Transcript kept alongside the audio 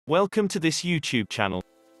Welcome to this YouTube channel.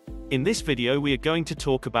 In this video we are going to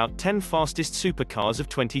talk about 10 fastest supercars of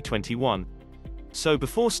 2021. So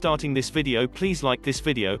before starting this video, please like this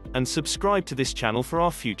video, and subscribe to this channel for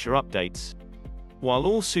our future updates. While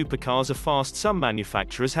all supercars are fast, some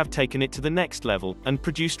manufacturers have taken it to the next level, and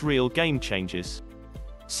produced real game changers.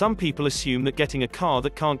 Some people assume that getting a car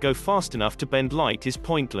that can't go fast enough to bend light is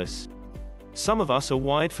pointless. Some of us are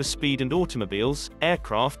wired for speed, and automobiles,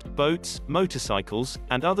 aircraft, boats, motorcycles,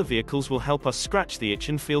 and other vehicles will help us scratch the itch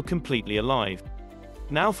and feel completely alive.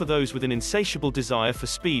 Now for those with an insatiable desire for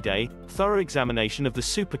speed, a thorough examination of the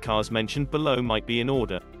supercars mentioned below might be in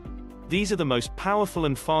order. These are the most powerful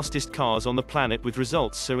and fastest cars on the planet, with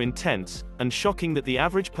results so intense and shocking that the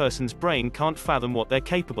average person's brain can't fathom what they're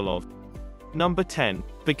capable of. Number 10.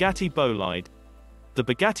 Bugatti Bolide. The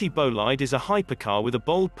Bugatti Bolide is a hypercar with a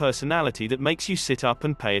bold personality that makes you sit up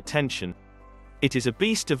and pay attention. It is a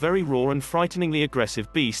beast, a very raw and frighteningly aggressive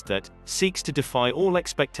beast that seeks to defy all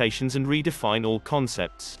expectations and redefine all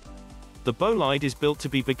concepts. The Bolide is built to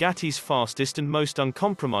be Bugatti's fastest and most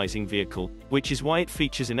uncompromising vehicle, which is why it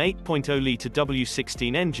features an 8.0-litre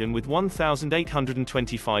W16 engine with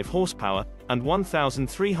 1,825 horsepower and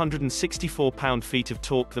 1,364 pound-feet of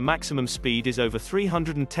torque. The maximum speed is over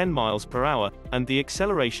 310 miles per hour, and the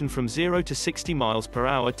acceleration from 0 to 60 miles per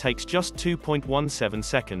hour takes just 2.17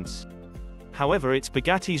 seconds. However, it's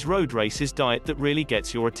Bugatti's road races diet that really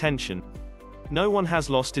gets your attention. No one has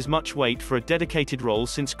lost as much weight for a dedicated role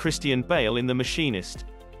since Christian Bale in The Machinist.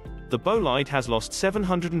 The Bolide has lost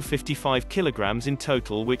 755 kilograms in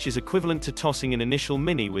total, which is equivalent to tossing an initial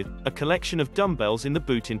Mini with a collection of dumbbells in the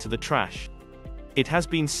boot into the trash. It has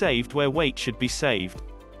been saved where weight should be saved.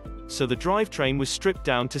 So the drivetrain was stripped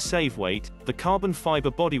down to save weight, the carbon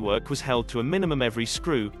fiber bodywork was held to a minimum, every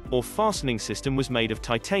screw or fastening system was made of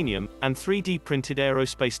titanium, and 3D printed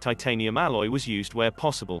aerospace titanium alloy was used where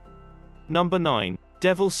possible. Number 9.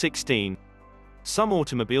 Devil 16. Some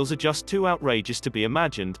automobiles are just too outrageous to be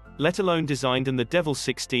imagined, let alone designed, and the Devil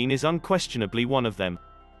 16 is unquestionably one of them.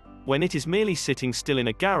 When it is merely sitting still in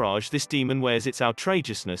a garage, this demon wears its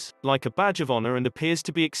outrageousness like a badge of honor and appears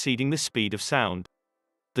to be exceeding the speed of sound.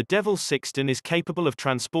 The Devil 16 is capable of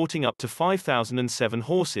transporting up to 5,007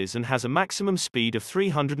 horses and has a maximum speed of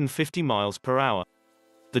 350 miles per hour.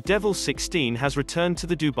 The Devil 16 has returned to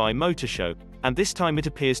the Dubai Motor Show, and this time it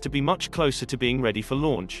appears to be much closer to being ready for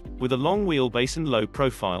launch, with a long wheelbase and low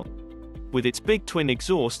profile. With its big twin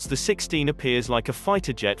exhausts, the 16 appears like a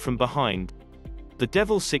fighter jet from behind. The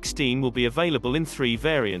Devil 16 will be available in 3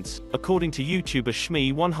 variants, according to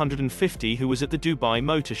YouTuber Shmee150, who was at the Dubai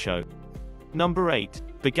Motor Show. Number 8.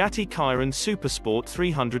 Bugatti Chiron Supersport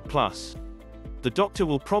 300 Plus. The doctor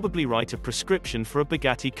will probably write a prescription for a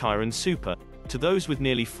Bugatti Chiron Super. To those with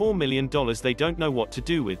nearly $4 million they don't know what to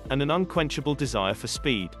do with, and an unquenchable desire for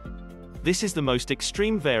speed. This is the most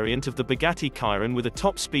extreme variant of the Bugatti Chiron, with a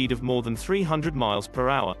top speed of more than 300 miles per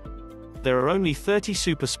hour. There are only 30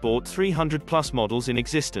 Supersport 300 Plus models in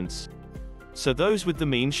existence. So those with the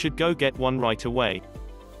means should go get one right away.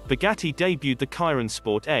 Bugatti debuted the Chiron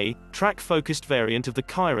Sport, a track-focused variant of the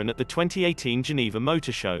Chiron, at the 2018 Geneva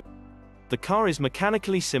Motor Show. The car is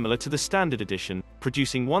mechanically similar to the standard edition,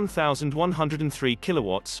 producing 1,103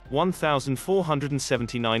 kilowatts,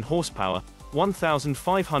 1,479 horsepower,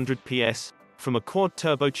 1,500 PS, from a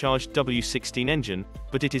quad-turbocharged W16 engine,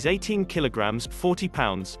 but it is 18 kilograms, 40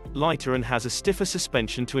 pounds, lighter and has a stiffer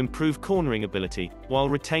suspension to improve cornering ability, while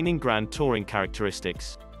retaining grand touring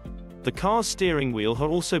characteristics. The car's steering wheel has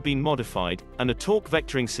also been modified, and a torque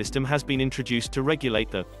vectoring system has been introduced to regulate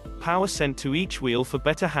the power sent to each wheel for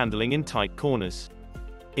better handling in tight corners.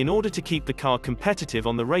 In order to keep the car competitive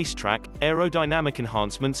on the racetrack, aerodynamic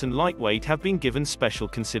enhancements and lightweight have been given special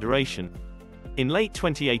consideration. In late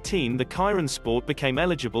 2018, the Chiron Sport became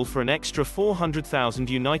eligible for an extra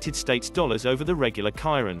 $400,000 over the regular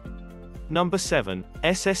Chiron. Number 7.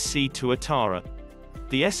 SSC Tuatara.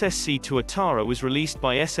 The SSC Tuatara was released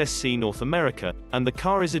by SSC North America, and the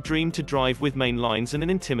car is a dream to drive, with main lines and an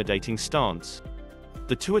intimidating stance.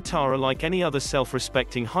 The Tuatara, like any other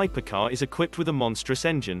self-respecting hypercar, is equipped with a monstrous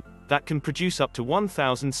engine that can produce up to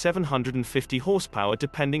 1,750 horsepower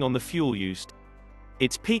depending on the fuel used.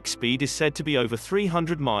 Its peak speed is said to be over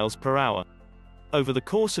 300 miles per hour. Over the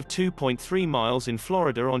course of 2.3 miles in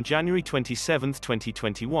Florida on January 27,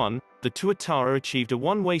 2021, the Tuatara achieved a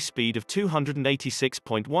one-way speed of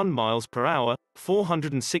 286.1 miles per hour,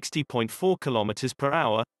 460.4 kilometers per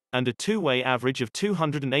hour, and a two-way average of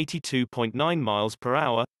 282.9 miles per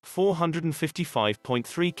hour,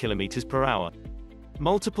 455.3 kilometers per hour.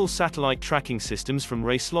 Multiple satellite tracking systems from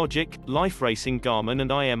RaceLogic, Life Racing, Garmin and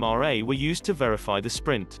IMRA were used to verify the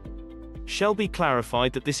sprint. Shelby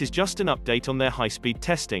clarified that this is just an update on their high-speed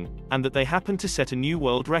testing, and that they happen to set a new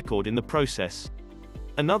world record in the process.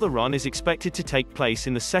 Another run is expected to take place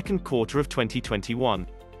in the second quarter of 2021.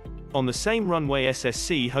 On the same runway,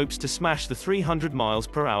 SSC hopes to smash the 300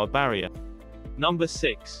 mph barrier. Number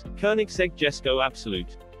 6. Koenigsegg Jesko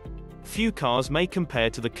Absolute. Few cars may compare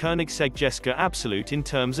to the Koenigsegg Jesko Absolute in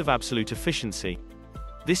terms of absolute efficiency.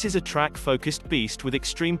 This is a track-focused beast with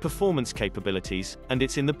extreme performance capabilities, and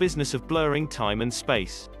it's in the business of blurring time and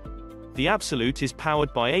space. The Absolute is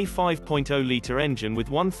powered by a 5.0-liter engine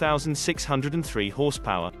with 1,603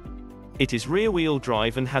 horsepower. It is rear-wheel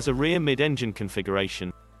drive and has a rear mid-engine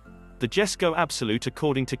configuration. The Jesko Absolute,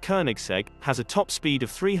 according to Koenigsegg, has a top speed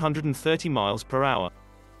of 330 mph.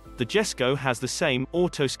 The Jesko has the same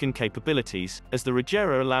autoscan capabilities as the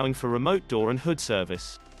Regera, allowing for remote door and hood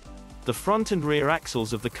service. The front and rear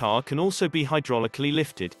axles of the car can also be hydraulically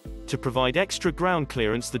lifted. To provide extra ground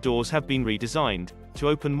clearance, the doors have been redesigned to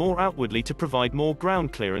open more outwardly to provide more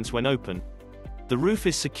ground clearance when open. The roof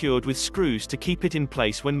is secured with screws to keep it in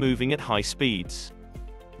place when moving at high speeds.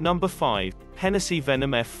 Number 5. Hennessy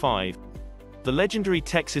Venom F5. The legendary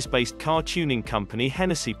Texas-based car tuning company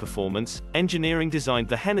Hennessy Performance Engineering designed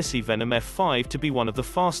the Hennessy Venom F5 to be one of the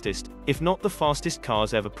fastest, if not the fastest,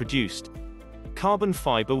 cars ever produced. Carbon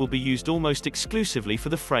fiber will be used almost exclusively for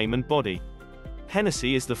the frame and body.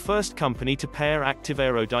 Hennessy is the first company to pair active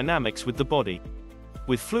aerodynamics with the body.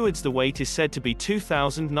 With fluids, the weight is said to be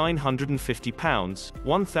 2,950 pounds,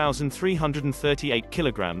 1,338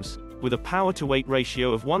 kilograms. With a power-to-weight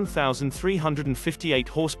ratio of 1,358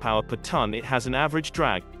 horsepower per ton, it has an average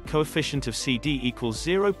drag coefficient of CD equals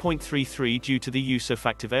 0.33 due to the use of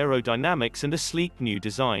active aerodynamics and a sleek new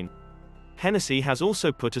design. Hennessy has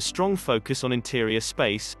also put a strong focus on interior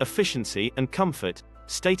space, efficiency, and comfort,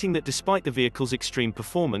 stating that despite the vehicle's extreme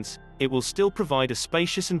performance, it will still provide a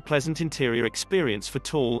spacious and pleasant interior experience for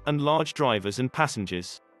tall and large drivers and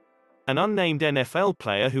passengers. An unnamed NFL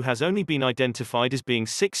player who has only been identified as being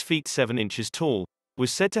 6 feet 7 inches tall,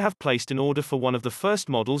 was said to have placed an order for one of the first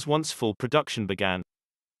models once full production began.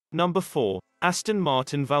 Number 4. Aston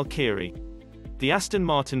Martin Valkyrie. The Aston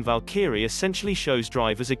Martin Valkyrie essentially shows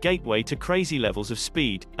drivers a gateway to crazy levels of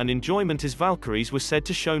speed and enjoyment, as Valkyries were said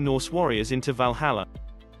to show Norse warriors into Valhalla.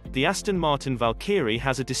 The Aston Martin Valkyrie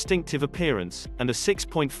has a distinctive appearance, and a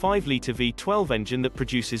 6.5-litre V12 engine that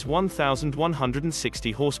produces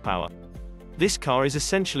 1,160 horsepower. This car is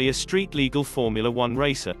essentially a street-legal Formula One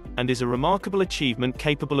racer, and is a remarkable achievement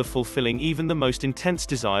capable of fulfilling even the most intense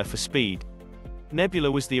desire for speed.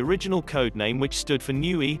 Nebula was the original codename, which stood for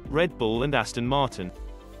Newey, Red Bull and Aston Martin.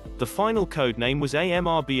 The final codename was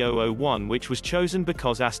AMRB001, which was chosen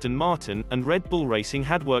because Aston Martin and Red Bull Racing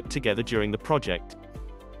had worked together during the project.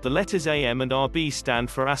 The letters AM and RB stand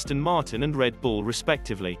for Aston Martin and Red Bull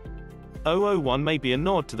respectively. 001 may be a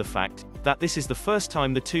nod to the fact that this is the first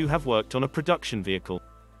time the two have worked on a production vehicle.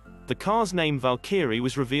 The car's name Valkyrie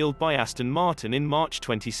was revealed by Aston Martin in March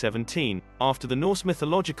 2017, after the Norse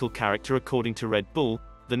mythological character. According to Red Bull,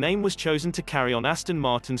 the name was chosen to carry on Aston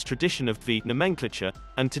Martin's tradition of V nomenclature,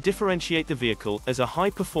 and to differentiate the vehicle as a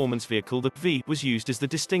high-performance vehicle. The V was used as the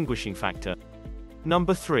distinguishing factor.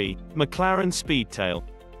 Number 3. McLaren Speedtail.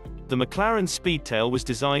 The McLaren Speedtail was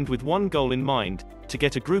designed with one goal in mind: to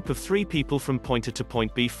get a group of 3 people from point A to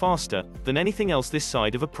point B faster than anything else this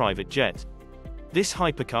side of a private jet. This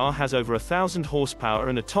hypercar has over 1,000 horsepower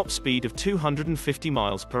and a top speed of 250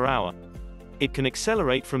 mph. It can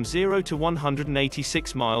accelerate from 0 to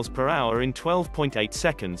 186 mph in 12.8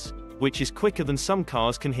 seconds, which is quicker than some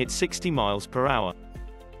cars can hit 60 mph.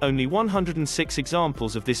 Only 106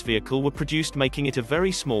 examples of this vehicle were produced, making it a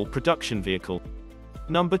very small production vehicle.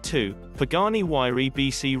 Number 2. Pagani Huayra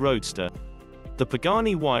BC Roadster. The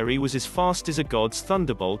Pagani Huayra was as fast as a God's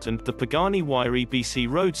Thunderbolt, and the Pagani Huayra BC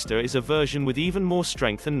Roadster is a version with even more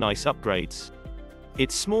strength and nice upgrades.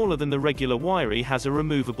 It's smaller than the regular Huayra, has a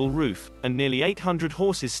removable roof, and nearly 800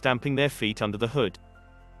 horses stamping their feet under the hood.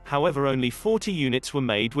 However, only 40 units were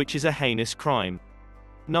made, which is a heinous crime.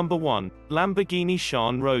 Number 1. Lamborghini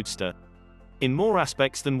Sián Roadster. In more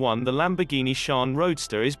aspects than one, the Lamborghini Sián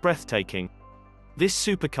Roadster is breathtaking. This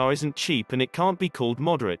supercar isn't cheap, and it can't be called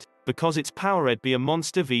moderate, because its powered by a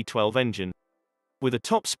monster V12 engine. With a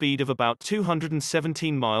top speed of about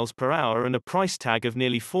 217 mph and a price tag of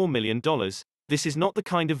nearly $4 million, this is not the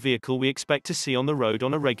kind of vehicle we expect to see on the road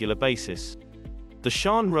on a regular basis. The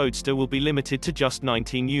Sián Roadster will be limited to just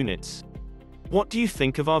 19 units. What do you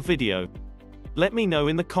think of our video? Let me know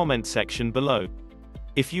in the comment section below.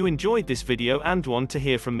 If you enjoyed this video and want to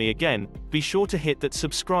hear from me again, be sure to hit that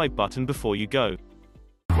subscribe button before you go.